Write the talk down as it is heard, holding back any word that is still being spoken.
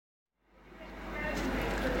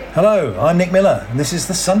Hello, I'm Nick Miller, and this is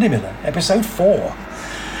The Sunday Miller, episode 4.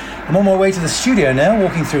 I'm on my way to the studio now,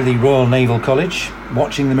 walking through the Royal Naval College,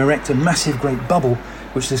 watching them erect a massive great bubble,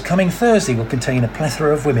 which this coming Thursday will contain a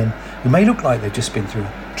plethora of women who may look like they've just been through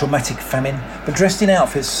a traumatic famine, but dressed in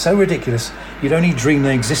outfits so ridiculous you'd only dream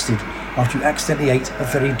they existed after you accidentally ate a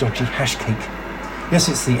very dodgy hash cake. Yes,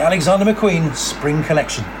 it's the Alexander McQueen Spring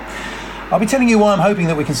Collection. I'll be telling you why I'm hoping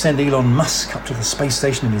that we can send Elon Musk up to the space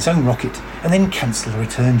station in his own rocket and then cancel the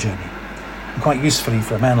return journey. And quite usefully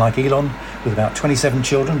for a man like Elon, with about 27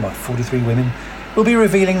 children by 43 women, we'll be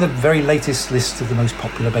revealing the very latest list of the most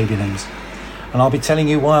popular baby names. And I'll be telling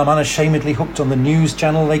you why I'm unashamedly hooked on the news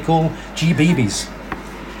channel they call GBBs.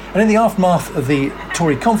 And in the aftermath of the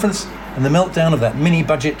Tory conference and the meltdown of that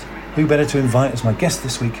mini-budget, who better to invite as my guest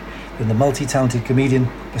this week than the multi-talented comedian,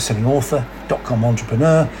 best-selling author, dot-com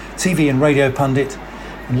entrepreneur, TV and radio pundit,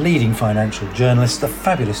 and leading financial journalist, the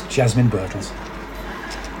fabulous Jasmine Birtles.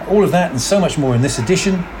 All of that and so much more in this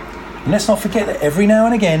edition. And let's not forget that every now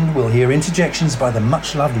and again we'll hear interjections by the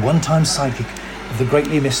much-loved one-time sidekick of the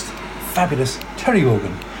greatly missed, fabulous Terry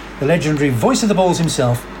Wogan, the legendary voice of the balls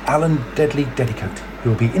himself, Alan Deadly Dedicoat,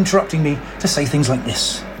 who will be interrupting me to say things like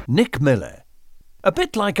this. Nick Miller. A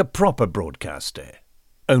bit like a proper broadcaster,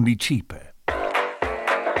 only cheaper.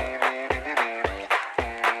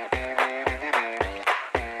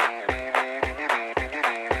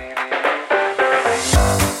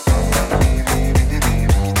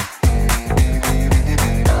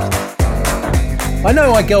 I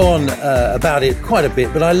know I go on about it quite a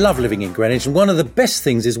bit, but I love living in Greenwich. And one of the best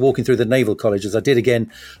things is walking through the Naval College, as I did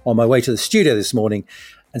again on my way to the studio this morning,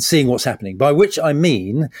 and seeing what's happening, by which I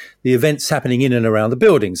mean the events happening in and around the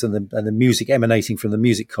buildings and the music emanating from the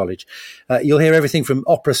music college. You'll hear everything from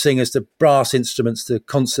opera singers to brass instruments to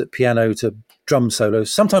concert piano to drum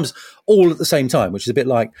solos, sometimes all at the same time, which is a bit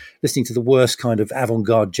like listening to the worst kind of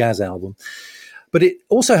avant-garde jazz album. But it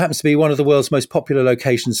also happens to be one of the world's most popular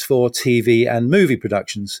locations for TV and movie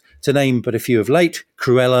productions. To name but a few of late,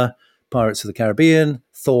 Cruella, Pirates of the Caribbean,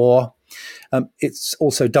 Thor. It's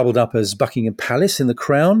also doubled up as Buckingham Palace in The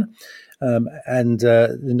Crown, and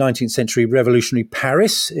the 19th century revolutionary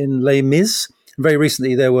Paris in Les Mis. And very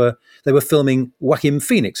recently they were filming Joaquin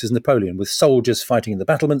Phoenix as Napoleon, with soldiers fighting in the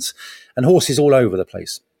battlements and horses all over the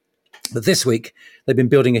place. But this week they've been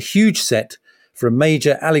building a huge set for a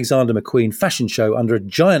major Alexander McQueen fashion show under a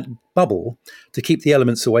giant bubble to keep the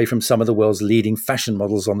elements away from some of the world's leading fashion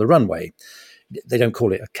models on the runway. They don't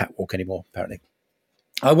call it a catwalk anymore, apparently.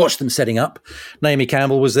 I watched them setting up. Naomi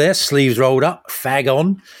Campbell was there, sleeves rolled up, fag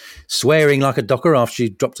on, swearing like a docker after she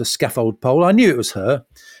dropped a scaffold pole. I knew it was her.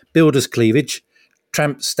 Builder's cleavage,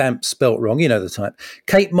 tramp stamp spelt wrong, you know the type.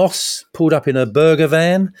 Kate Moss pulled up in her burger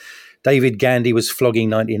van. David Gandy was flogging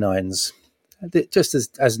 99s. Just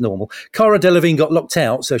as normal. Cara Delevingne got locked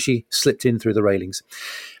out, so she slipped in through the railings.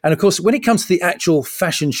 And of course, when it comes to the actual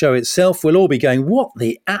fashion show itself, we'll all be going, what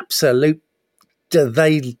the absolute do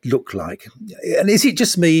they look like? And is it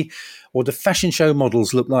just me, or do fashion show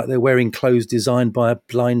models look like they're wearing clothes designed by a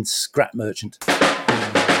blind scrap merchant?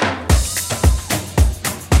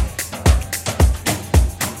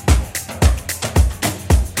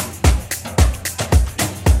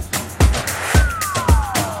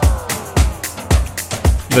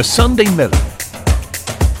 The Sunday Miller.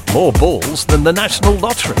 More balls than the National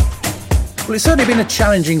Lottery. Well, it's certainly been a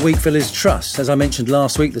challenging week for Liz Truss. As I mentioned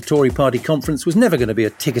last week, the Tory party conference was never going to be a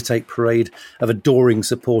ticker-tape parade of adoring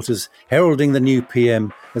supporters heralding the new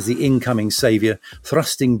PM as the incoming saviour,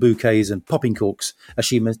 thrusting bouquets and popping corks as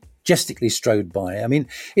she majestically strode by. I mean,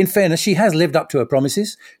 in fairness, she has lived up to her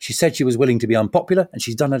promises. She said she was willing to be unpopular, and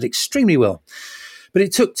she's done that extremely well. But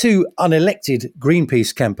it took two unelected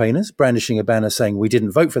Greenpeace campaigners brandishing a banner saying we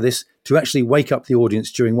didn't vote for this to actually wake up the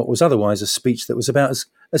audience during what was otherwise a speech that was about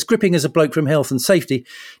as gripping as a bloke from Health and Safety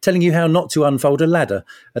telling you how not to unfold a ladder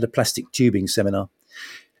at a plastic tubing seminar.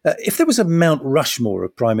 If there was a Mount Rushmore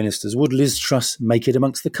of Prime Ministers, would Liz Truss make it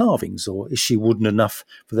amongst the carvings, or is she wooden enough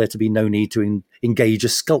for there to be no need to engage a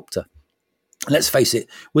sculptor? Let's face it,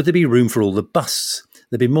 would there be room for all the busts?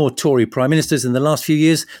 There have been more Tory Prime Ministers in the last few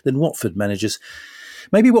years than Watford managers.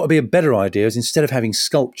 Maybe what would be a better idea is, instead of having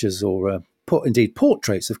sculptures or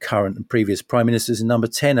portraits of current and previous Prime Ministers in number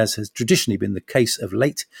 10, as has traditionally been the case of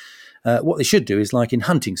late, what they should do is, like in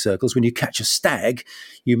hunting circles, when you catch a stag,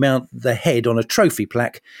 you mount the head on a trophy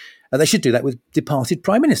plaque. They should do that with departed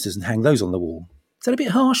Prime Ministers and hang those on the wall. Is that a bit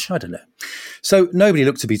harsh? I don't know. So nobody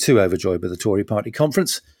looked to be too overjoyed by the Tory party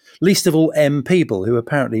conference, least of all people, who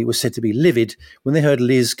apparently were said to be livid when they heard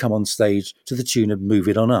Liz come on stage to the tune of Move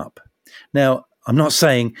It On Up. Now, I'm not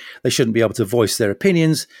saying they shouldn't be able to voice their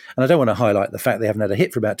opinions, and I don't want to highlight the fact they haven't had a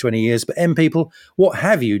hit for about 20 years, but M people, what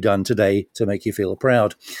have you done today to make you feel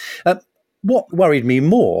proud? What worried me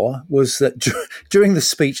more was that during the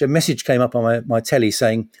speech, a message came up on my telly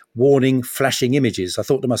saying, warning, flashing images. I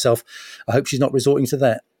thought to myself, I hope she's not resorting to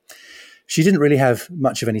that. She didn't really have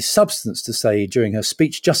much of any substance to say during her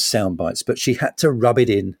speech, just sound bites, but she had to rub it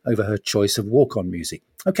in over her choice of walk-on music.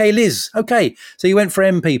 OK, Liz, OK, so you went for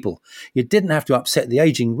M people. You didn't have to upset the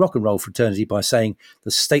ageing rock and roll fraternity by saying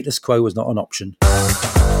the status quo was not an option.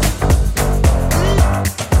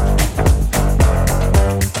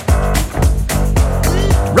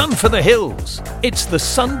 Run for the hills. It's the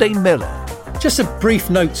Sunday Miller. Just a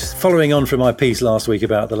brief note following on from my piece last week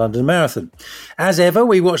about the London Marathon. As ever,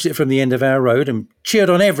 we watched it from the end of our road and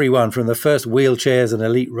cheered on everyone from the first wheelchairs and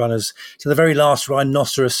elite runners to the very last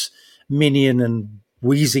rhinoceros, minion and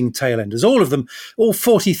wheezing tailenders. All of them, all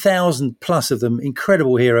 40,000 plus of them,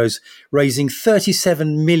 incredible heroes, raising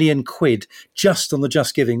 37 million quid just on the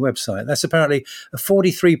Just Giving website. That's apparently a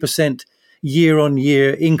 43%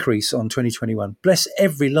 year-on-year increase on 2021. Bless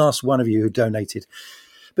every last one of you who donated.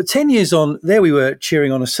 But 10 years on, there we were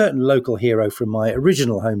cheering on a certain local hero from my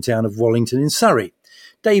original hometown of Wallington in Surrey,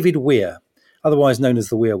 David Weir, otherwise known as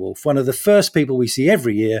the Werewolf, one of the first people we see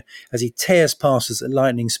every year as he tears past us at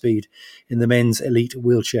lightning speed in the men's elite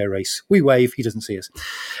wheelchair race. We wave, he doesn't see us.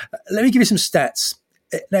 Let me give you some stats.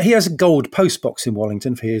 Now, he has a gold postbox in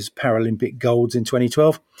Wallington for his Paralympic golds in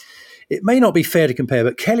 2012. It may not be fair to compare,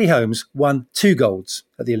 but Kelly Holmes won 2 golds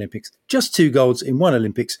at the Olympics, just 2 golds in one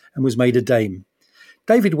Olympics, and was made a dame.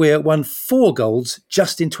 David Weir won 4 golds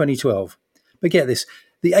just in 2012. But get this,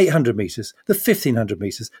 the 800 metres, the 1,500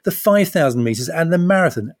 metres, the 5,000 metres and the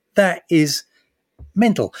marathon. That is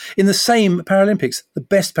mental. In the same Paralympics, the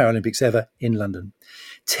best Paralympics ever in London.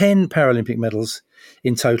 10 Paralympic medals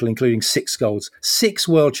in total, including 6 golds, 6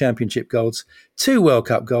 World Championship golds, 2 World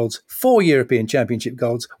Cup golds, 4 European Championship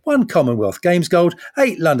golds, 1 Commonwealth Games gold,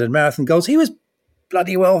 8 London Marathon golds. He was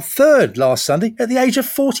bloody well 3rd last Sunday at the age of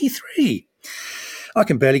 43. I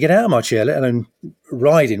can barely get out of my chair, let alone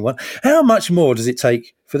ride in one. How much more does it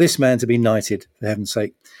take for this man to be knighted, for heaven's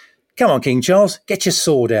sake? Come on, King Charles, get your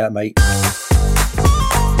sword out, mate.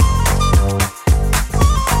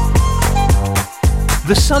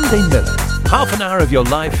 The Sunday Miller. Half an hour of your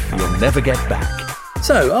life you'll never get back.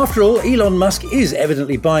 So, after all, Elon Musk is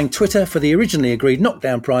evidently buying Twitter for the originally agreed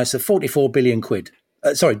knockdown price of 44 billion quid.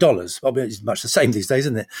 Dollars. It's much the same these days,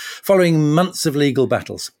 isn't it? Following months of legal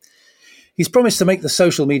battles. He's promised to make the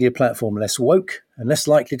social media platform less woke and less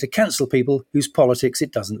likely to cancel people whose politics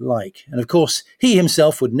it doesn't like. And of course, he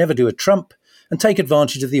himself would never do a Trump and take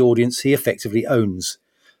advantage of the audience he effectively owns.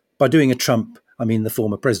 By doing a Trump, I mean the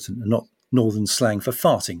former president and not northern slang for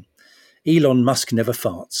farting. Elon Musk never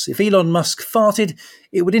farts. If Elon Musk farted,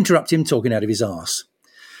 it would interrupt him talking out of his arse.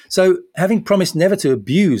 So, having promised never to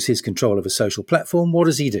abuse his control of a social platform, what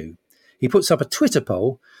does he do? He puts up a Twitter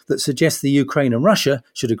poll that suggests the Ukraine and Russia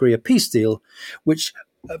should agree a peace deal, which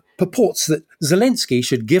purports that Zelensky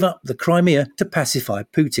should give up the Crimea to pacify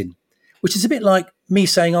Putin, which is a bit like me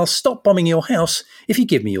saying I'll stop bombing your house if you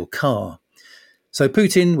give me your car. So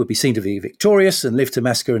Putin would be seen to be victorious and live to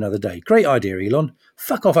massacre another day. Great idea, Elon.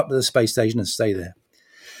 Fuck off up to the space station and stay there.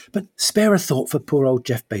 But spare a thought for poor old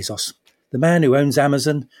Jeff Bezos, the man who owns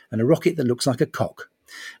Amazon and a rocket that looks like a cock.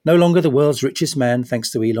 No longer the world's richest man,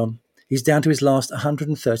 thanks to Elon. He's down to his last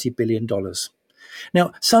 $130 billion.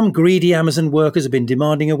 Now, some greedy Amazon workers have been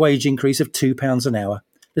demanding a wage increase of £2 an hour,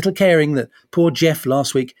 little caring that poor Jeff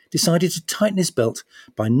last week decided to tighten his belt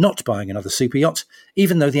by not buying another super yacht,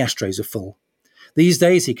 even though the Astros are full. These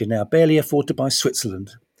days, he can now barely afford to buy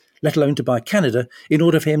Switzerland, let alone to buy Canada, in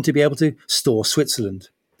order for him to be able to store Switzerland.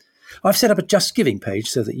 I've set up a Just Giving page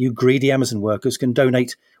so that you greedy Amazon workers can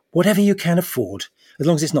donate whatever you can afford, as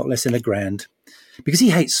long as it's not less than £1,000. Because he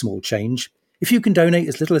hates small change. If you can donate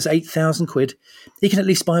as little as 8,000 quid, he can at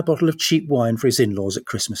least buy a bottle of cheap wine for his in-laws at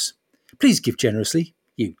Christmas. Please give generously,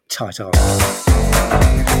 you tight ass.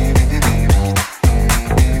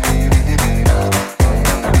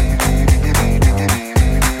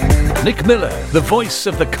 Nick Miller, the voice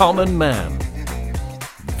of the common man.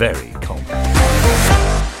 Very common.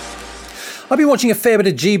 I've been watching a fair bit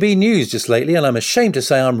of GB News just lately, and I'm ashamed to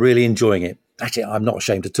say I'm really enjoying it. Actually, I'm not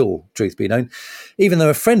ashamed at all, truth be known, even though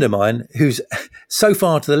a friend of mine, who's so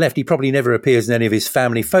far to the left he probably never appears in any of his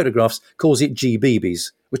family photographs, calls it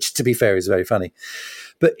GBBs, which, to be fair, is very funny.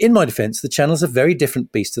 But in my defence, the channel's a very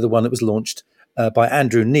different beast to the one that was launched by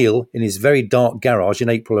Andrew Neil in his very dark garage in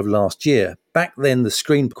April of last year. Back then, the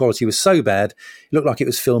screen quality was so bad, it looked like it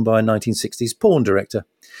was filmed by a 1960s porn director.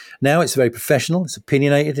 Now it's very professional, it's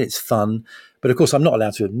opinionated, it's fun, But of course, I'm not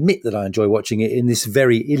allowed to admit that I enjoy watching it in this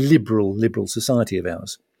very illiberal, liberal society of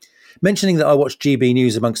ours. Mentioning that I watch GB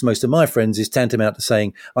News amongst most of my friends is tantamount to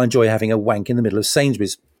saying I enjoy having a wank in the middle of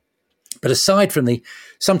Sainsbury's. But aside from the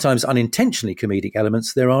sometimes unintentionally comedic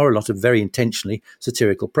elements, there are a lot of very intentionally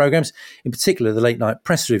satirical programmes, in particular the late night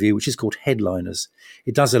press review, which is called Headliners.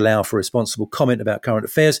 It does allow for responsible comment about current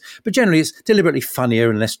affairs, but generally it's deliberately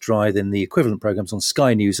funnier and less dry than the equivalent programmes on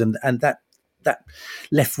Sky News and that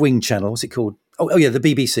left-wing channel, what's it called? Oh yeah, the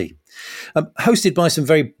BBC. Hosted by some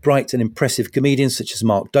very bright and impressive comedians such as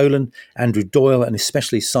Mark Dolan, Andrew Doyle, and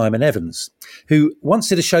especially Simon Evans, who once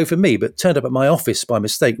did a show for me but turned up at my office by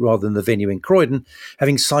mistake rather than the venue in Croydon,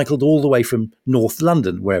 having cycled all the way from North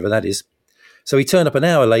London, wherever that is. So he turned up an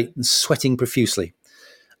hour late and sweating profusely.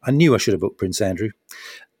 I knew I should have booked Prince Andrew.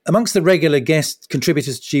 Amongst the regular guest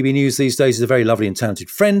contributors to GB News these days is a very lovely and talented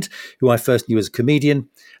friend who I first knew as a comedian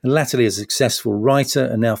and latterly as a successful writer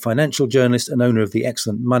and now financial journalist and owner of the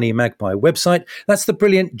excellent Money Magpie website. That's the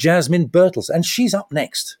brilliant Jasmine Birtles, and she's up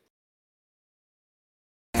next.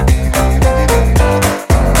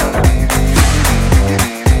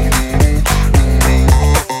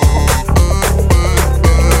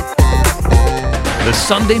 The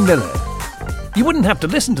Sunday Miller. You wouldn't have to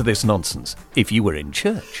listen to this nonsense if you were in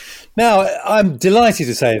church. Now, I'm delighted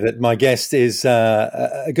to say that my guest is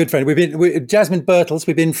a good friend. Jasmine Birtles.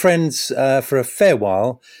 We've been friends for a fair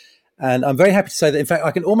while, and I'm very happy to say that, in fact,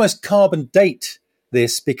 I can almost carbon date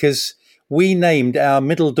this because we named our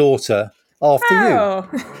middle daughter after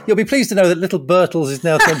you. You'll be pleased to know that little Birtles is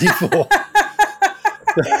now 24.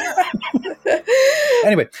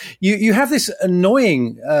 Anyway, you have this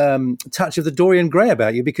annoying touch of the Dorian Gray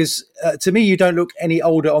about you because to me you don't look any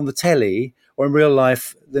older on the telly or in real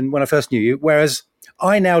life than when I first knew you, whereas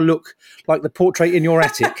I now look like the portrait in your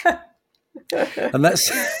attic. And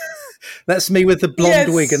that's me with the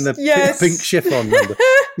blonde wig and the pink chiffon number.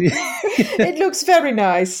 It looks very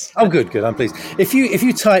nice. Oh, good. I'm pleased. If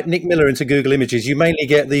you type Nick Miller into Google Images, you mainly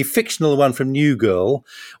get the fictional one from New Girl,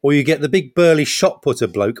 or you get the big burly shot putter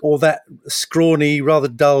bloke, or that scrawny, rather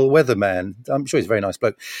dull weatherman. I'm sure he's a very nice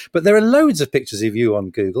bloke. But there are loads of pictures of you on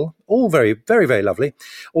Google, all very, very, very lovely.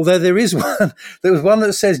 Although there was one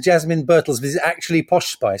that says Jasmine Birtles, but it's actually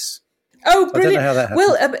Posh Spice. Oh, brilliant. I don't know how that happened.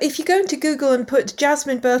 Well, if you go into Google and put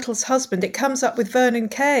Jasmine Birtles' husband, it comes up with Vernon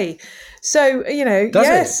Kay. So,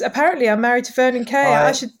 apparently I'm married to Vernon Kay.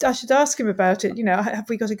 I should ask him about it. Have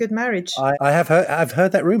we got a good marriage? I've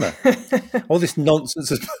heard that rumour. All this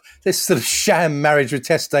nonsense, this sort of sham marriage with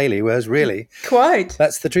Tess Daly, whereas really, quite,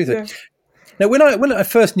 that's the truth of it. Now, when I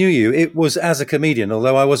first knew you, it was as a comedian,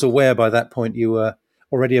 although I was aware by that point you were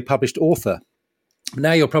already a published author.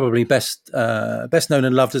 Now you're probably best known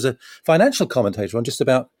and loved as a financial commentator on just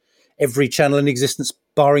about every channel in existence,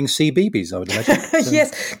 barring CBeebies, I would imagine.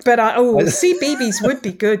 Yes, but CBeebies would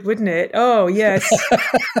be good, wouldn't it? Oh, yes.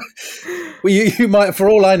 Well, you might, for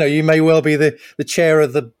all I know, you may well be the chair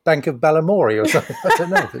of the Bank of Balamory or something. I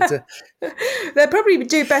don't know. They'll probably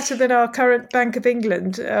do better than our current Bank of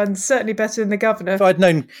England, and certainly better than the governor. If I'd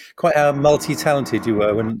known quite how multi-talented you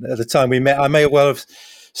were at the time we met, I may well have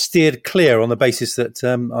steered clear on the basis that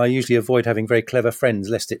I usually avoid having very clever friends,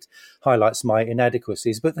 lest it highlights my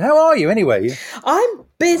inadequacies. But how are you anyway? I'm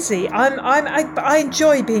busy. I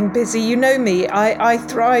enjoy being busy. You know me. I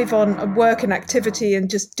thrive on work and activity and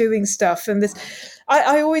just doing stuff. And this,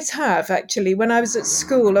 I always have, actually. When I was at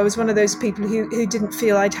school, I was one of those people who didn't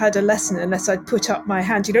feel I'd had a lesson unless I'd put up my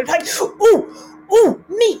hand. Like,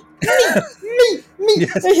 me.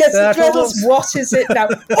 Yes, Birtles, what is it now?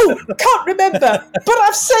 Can't remember, but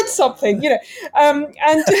I've said something, and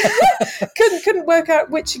couldn't work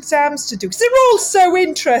out which exams to do because they're all so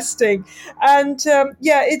interesting. And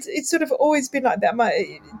it's sort of always been like that.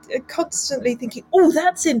 Constantly thinking,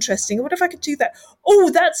 that's interesting. What if I could do that?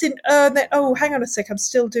 That's in. Hang on a sec, I'm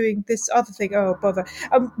still doing this other thing. Oh, bother.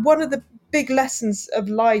 One of the big lessons of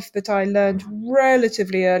life that I learned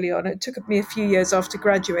relatively early on, it took me a few years after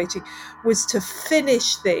graduating, was to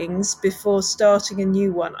finish things before starting a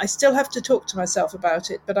new one. I still have to talk to myself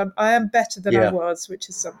about it, but I am better than I was, which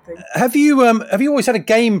is something. Have you always had a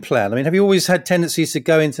game plan? I mean, have you always had tendencies to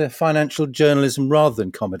go into financial journalism rather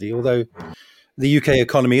than comedy, although the UK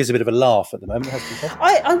economy is a bit of a laugh at the moment, hasn't it?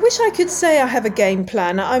 I wish I could say I have a game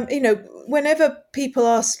plan. Whenever people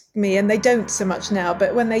ask me, and they don't so much now,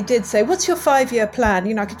 but when they did say, what's your 5-year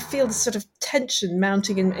plan? I could feel the sort of tension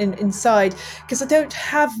mounting inside because I don't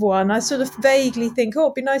have one. I sort of vaguely think,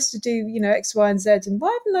 it'd be nice to do, X, Y, and Z. And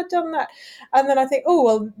why haven't I done that? And then I think,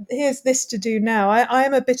 here's this to do now. I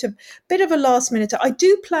am a bit of a last minute. I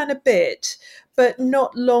do plan a bit, but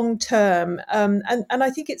not long term. And I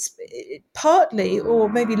think it's partly, or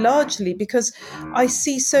maybe largely, because I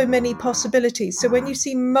see so many possibilities. So when you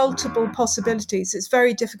see multiple possibilities, it's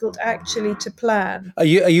very difficult actually to plan. Are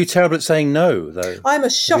you terrible at saying no, though? I'm a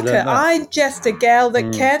shocker. I'm just a gal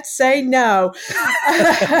that can't say no.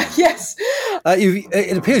 Yes.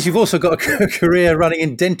 It appears you've also got a career running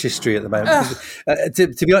in dentistry at the moment.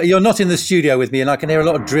 To be honest, you're not in the studio with me, and I can hear a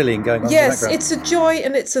lot of drilling going on. Yes, it's a joy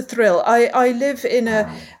and it's a thrill. I live in a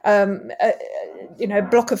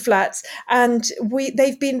block of flats, and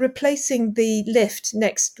they've been replacing the lift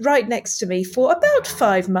right next to me for about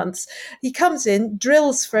 5 months. He comes in,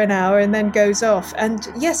 drills for an hour, and then goes off. And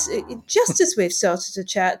yes, just as we've started to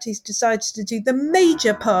chat, he's decided to do the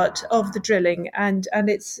major part of the drilling, and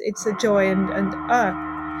it's a joy. And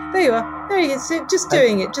there you are. There he is, just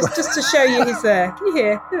doing it, just to show you he's there. Can you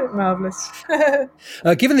hear? Marvellous.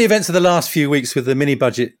 Given the events of the last few weeks with the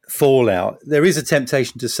mini-budget fallout, there is a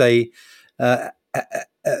temptation to say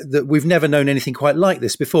that we've never known anything quite like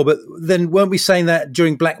this before. But then weren't we saying that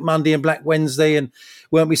during Black Monday and Black Wednesday? And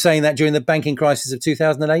weren't we saying that during the banking crisis of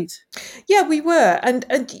 2008? Yeah, we were. And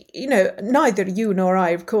neither you nor I,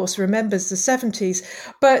 of course, remembers the 70s.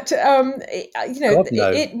 But,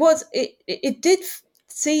 it did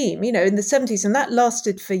seem, in the 70s, and that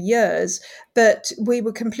lasted for years, that we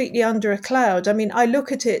were completely under a cloud. I mean, I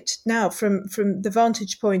look at it now from the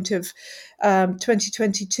vantage point of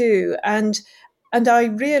 2022, and I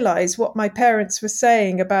realise what my parents were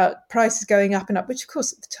saying about prices going up and up, which, of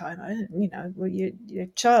course, at the time, I didn't, you're a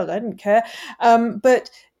child, I didn't care.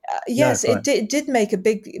 But yes, no, it did make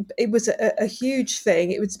it was a huge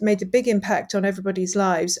thing. It made a big impact on everybody's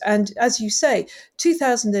lives. And as you say,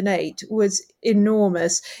 2008 was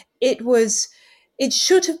enormous. It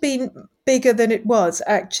should have been bigger than it was,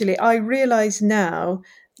 actually. I realise now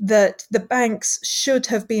that the banks should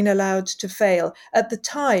have been allowed to fail. At the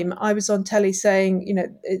time, I was on telly saying,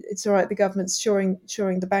 it's all right, the government's shoring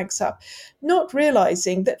the banks up, not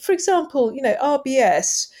realising that, for example,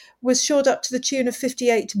 RBS was shored up to the tune of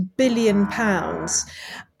 £58 billion.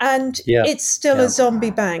 And it's still a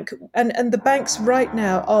zombie bank. And the banks right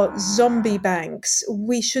now are zombie banks.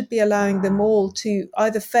 We should be allowing them all to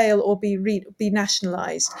either fail or be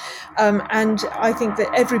nationalised. And I think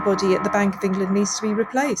that everybody at the Bank of England needs to be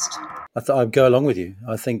replaced. I thought I'd go along with you.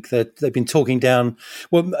 I think that they've been talking down,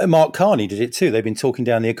 well, Mark Carney did it too. They've been talking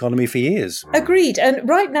down the economy for years. Agreed. And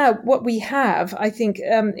right now, what we have, I think,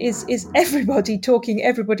 is everybody talking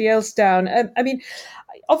everybody else down. I mean,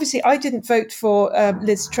 obviously, I didn't vote for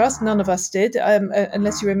Liz Truss. None of us did,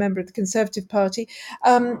 unless you remember the Conservative Party.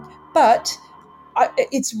 But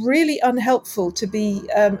it's really unhelpful to be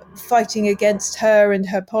fighting against her and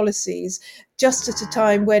her policies just at a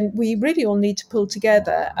time when we really all need to pull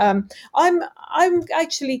together. I'm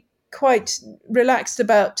actually quite relaxed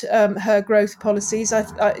about her growth policies.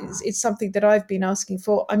 It's something that I've been asking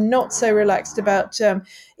for. I'm not so relaxed about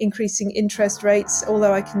increasing interest rates,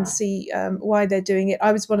 although I can see why they're doing it.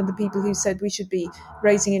 I was one of the people who said we should be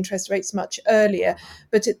raising interest rates much earlier.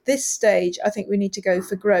 But at this stage, I think we need to go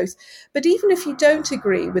for growth. But even if you don't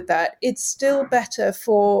agree with that, it's still better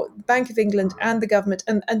for the Bank of England and the government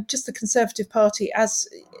and just the Conservative Party as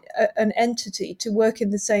an entity to work in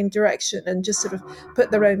the same direction and just sort of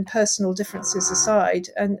put their own personal differences aside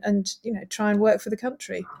and try and work for the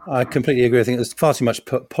country. I completely agree. I think there's far too much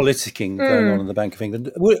politicking going on in the Bank of England.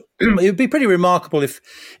 It would be pretty remarkable if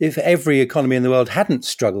every economy in the world hadn't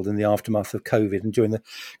struggled in the aftermath of COVID and during the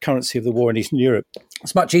currency of the war in Eastern Europe.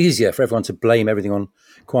 It's much easier for everyone to blame everything on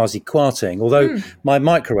Kwasi Kwarteng, although my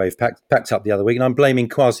microwave packed up the other week and I'm blaming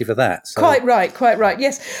Kwasi for that. So. Quite right.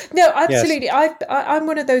 Yes. No, absolutely. Yes. I'm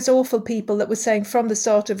one of those awful people that was saying from the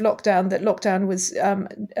start of lockdown that lockdown was a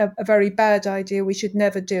very bad idea. We should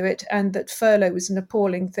never do it, and that furlough was an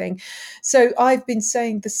appalling thing. So I've been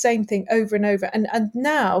saying the same thing over and over. And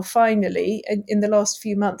now, finally, in the last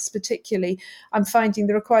few months particularly, I'm finding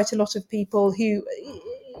there are quite a lot of people who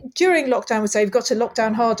during lockdown would say we've got to lock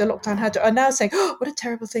down harder, are now saying, oh, what a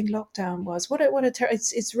terrible thing lockdown was.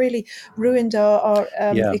 It's really ruined our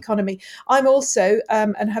economy. I'm also,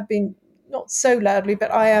 and have been not so loudly, but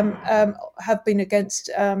I have been against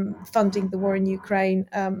funding the war in Ukraine.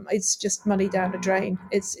 It's just money down a drain.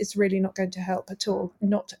 It's really not going to help at all,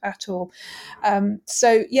 not at all.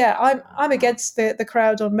 So yeah, I'm against the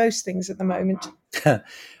crowd on most things at the moment.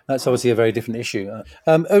 That's obviously a very different issue.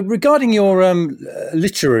 Regarding your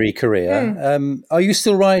literary career, are you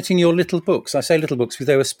still writing your little books? I say little books because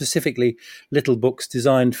they were specifically little books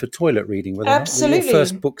designed for toilet reading, were they not? Absolutely. Your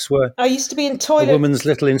first books were I used to be in toilet. A Woman's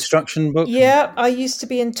Little Instruction Book? Yeah, I used to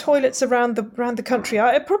be in toilets around the country.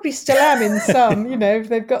 I probably still am in some,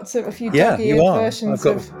 they've got a few dog-eared versions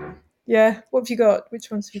of... Yeah, what have you got?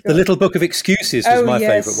 Which ones have you got? The Little Book of Excuses was my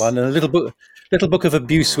favourite one, and a Little Book of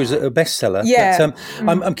Abuse was a bestseller. Yeah. But,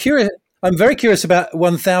 I'm curious. I'm very curious about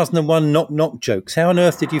 1001 Knock Knock jokes. How on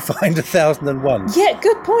earth did you find 1001? Yeah,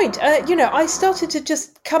 good point. I started to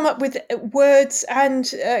just come up with words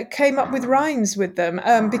and came up with rhymes with them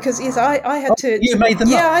because I had to. You made them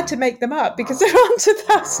up? Yeah, I had to make them up because there aren't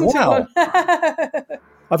 1001. Wow.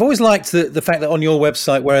 I've always liked the fact that on your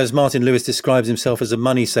website, whereas Martin Lewis describes himself as a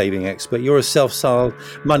money-saving expert, you're a self-styled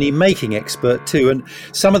money-making expert too. And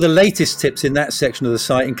some of the latest tips in that section of the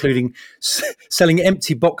site, including selling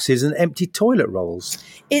empty boxes and empty toilet rolls.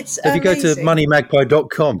 It's so if you go to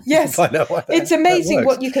moneymagpie.com, yes, you can find out it's amazing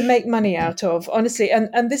what you can make money out of, honestly.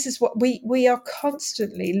 And this is what we are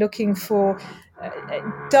constantly looking for.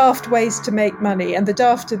 Daft ways to make money, and the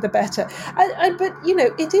dafter the better. But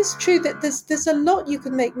it is true that there's a lot you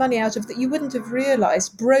can make money out of that you wouldn't have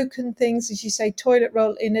realised. Broken things, as you say, toilet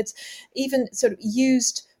roll innards, even sort of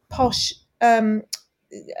used posh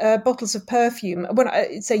bottles of perfume. When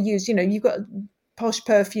I say used, you've got posh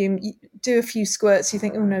perfume, you do a few squirts, you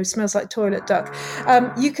think, oh no, smells like toilet duck.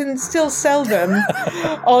 You can still sell them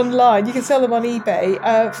online. You can sell them on eBay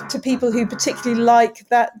to people who particularly like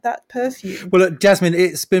that perfume. Well, Jasmine,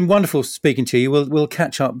 it's been wonderful speaking to you. We'll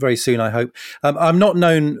catch up very soon, I hope. I'm not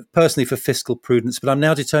known personally for fiscal prudence, but I'm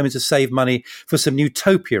now determined to save money for some new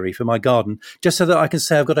topiary for my garden, just so that I can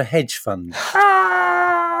say I've got a hedge fund.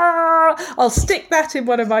 I'll stick that in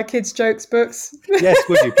one of my kids' jokes books. Yes,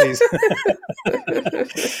 would you please?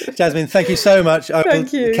 Jasmine, thank you so much.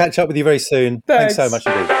 Thank you. Catch up with you very soon. Thanks so much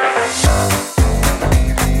indeed.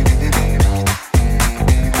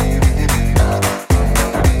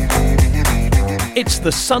 It's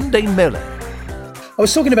the Sunday Miller. I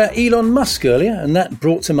was talking about Elon Musk earlier, and that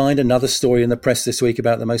brought to mind another story in the press this week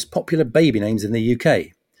about the most popular baby names in the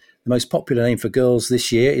UK. The most popular name for girls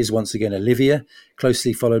this year is once again Olivia,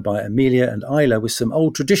 closely followed by Amelia and Isla, with some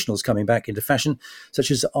old traditionals coming back into fashion,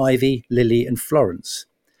 such as Ivy, Lily and Florence.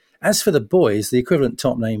 As for the boys, the equivalent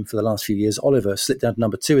top name for the last few years, Oliver, slipped down to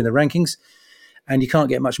number 2 in the rankings, and you can't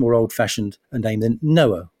get much more old-fashioned a name than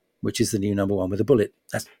Noah, which is the new number 1 with a bullet.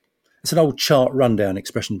 That's an old chart rundown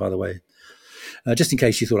expression, by the way, just in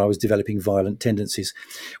case you thought I was developing violent tendencies.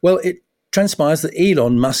 Well, it transpires that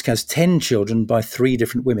Elon Musk has 10 children by 3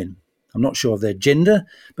 different women. I'm not sure of their gender,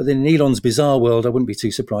 but in Elon's bizarre world, I wouldn't be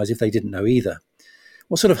too surprised if they didn't know either.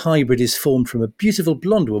 What sort of hybrid is formed from a beautiful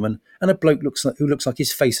blonde woman and a bloke who looks like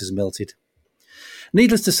his face has melted?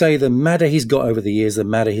 Needless to say, the madder he's got over the years, the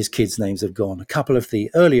madder his kids' names have gone. A couple of the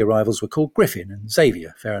early arrivals were called Griffin and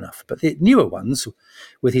Xavier, fair enough. But the newer ones,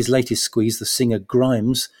 with his latest squeeze, the singer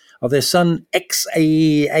Grimes, are their son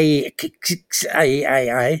XAI,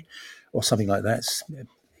 or something like that.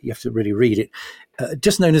 You have to really read it.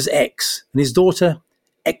 Just known as X, and his daughter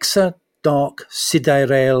Exa Dark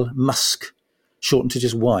Sidairail Musk, shortened to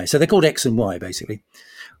just Y. So they're called X and Y, basically.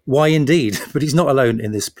 Y indeed, but he's not alone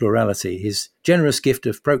in this plurality, his generous gift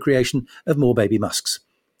of procreation of more baby Musks.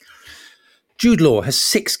 Jude Law has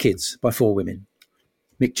 6 kids by 4 women.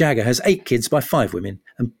 Mick Jagger has 8 kids by 5 women.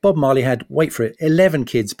 And Bob Marley had, wait for it, 11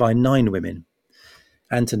 kids by 9 women.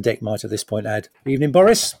 Anton Deck might at this point add, evening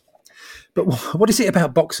Boris. But what is it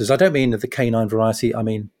about boxers? I don't mean of the canine variety, I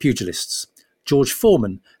mean pugilists. George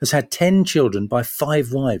Foreman has had 10 children by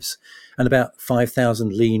 5 wives and about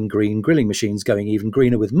 5,000 lean green grilling machines going even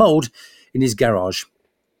greener with mould in his garage.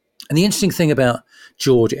 And the interesting thing about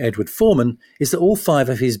George Edward Foreman is that all 5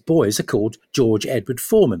 of his boys are called George Edward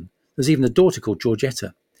Foreman. There's even a daughter called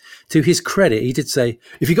Georgetta. To his credit, he did say,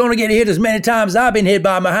 if you're going to get hit as many times as I've been hit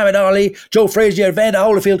by Muhammad Ali, Joe Frazier, Evander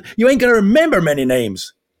Holyfield, you ain't going to remember many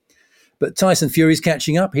names. But Tyson Fury's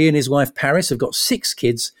catching up. He and his wife Paris have got 6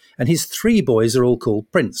 kids, and his 3 boys are all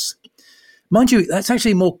called Prince. Mind you, that's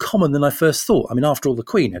actually more common than I first thought. I mean, after all, the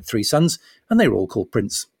Queen had 3 sons, and they were all called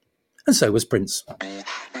Prince. And so was Prince.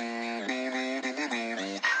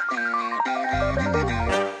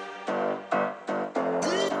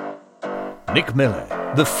 Nick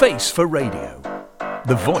Miller, the face for radio,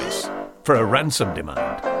 the voice for a ransom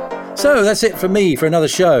demand. So that's it for me for another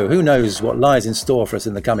show. Who knows what lies in store for us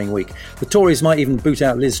in the coming week. The Tories might even boot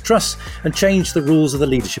out Liz Truss and change the rules of the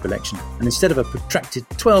leadership election. And instead of a protracted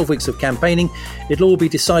 12 weeks of campaigning, it'll all be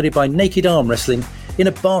decided by naked arm wrestling in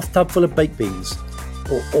a bathtub full of baked beans.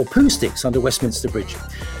 Or poo sticks under Westminster Bridge.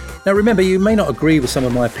 Now remember, you may not agree with some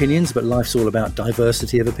of my opinions, but life's all about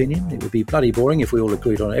diversity of opinion. It would be bloody boring if we all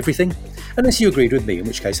agreed on everything, unless you agreed with me, in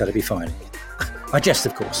which case that'd be fine. I jest,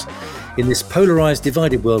 of course. In this polarised,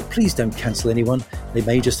 divided world, please don't cancel anyone. They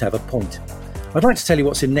may just have a point. I'd like to tell you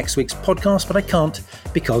what's in next week's podcast, but I can't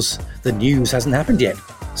because the news hasn't happened yet.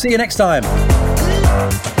 See you next time.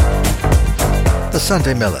 The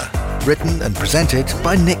Sunday Miller, written and presented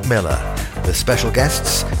by Nick Miller, with special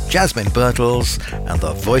guests Jasmine Birtles and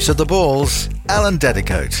the voice of the balls, Alan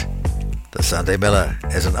Dedicoat. The Sunday Miller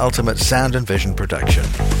is an Ultimate Sound and Vision production.